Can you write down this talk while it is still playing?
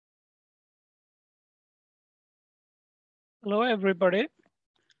Hello, everybody.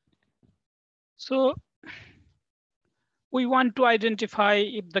 So we want to identify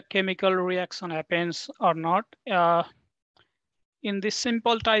if the chemical reaction happens or not in this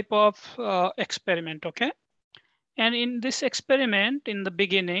simple type of experiment, okay? And in this experiment, in the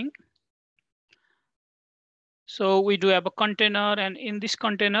beginning, so we do have a container, and in this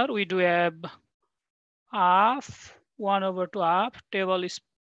container, we do have half, 1/2 half, table is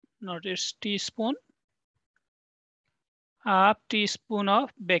not is teaspoon, half teaspoon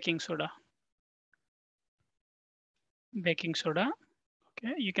of baking soda.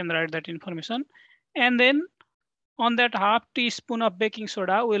 Okay, you can write that information. And then on that half teaspoon of baking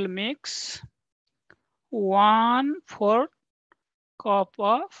soda, we'll mix 1/4 cup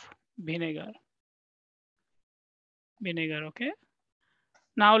of vinegar. Okay.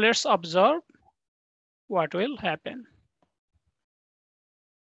 Now let's observe what will happen.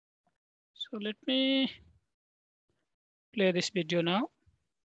 So let me play this video now.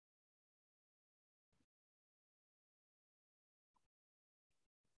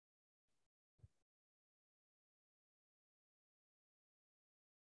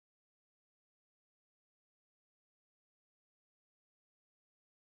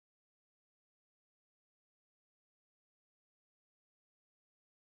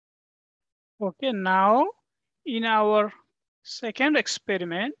 Okay, now in our second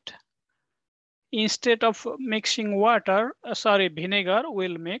experiment, instead of mixing vinegar,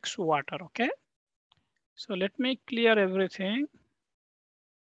 we'll mix water, okay? So let me clear everything.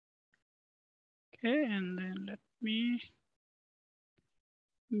 Okay, and then let me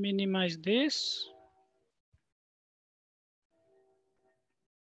minimize this.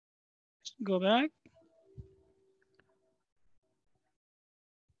 Go back.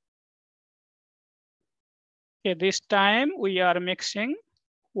 Okay, this time we are mixing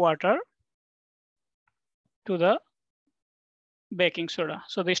water to the baking soda.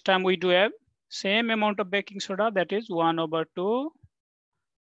 So this time we do have same amount of baking soda, that is 1/2,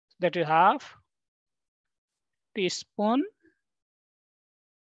 that is half teaspoon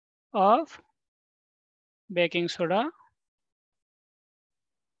of baking soda.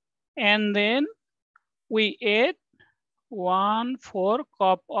 And then we add 1/4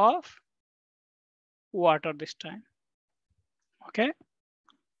 cup of water this time, okay?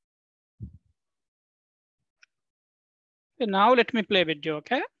 So now let me play video,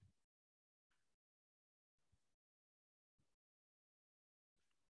 okay?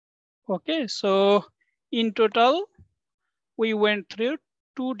 Okay, so in total, we went through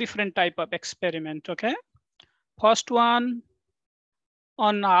 2 different type of experiment, okay? First one,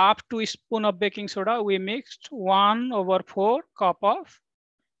 on half teaspoon of baking soda, we mixed 1/4 cup of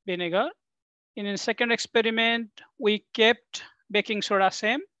vinegar. In the second experiment, we kept baking soda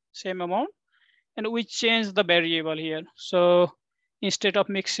same amount, and we changed the variable here. So instead of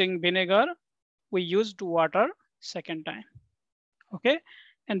mixing vinegar, we used water second time, okay?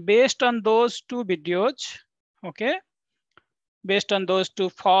 And based on those 2 videos, okay, based on those 2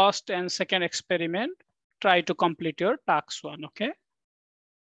 first and second experiment, try to complete your task 1, okay?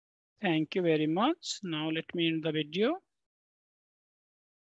 Thank you very much. Now let me end the video.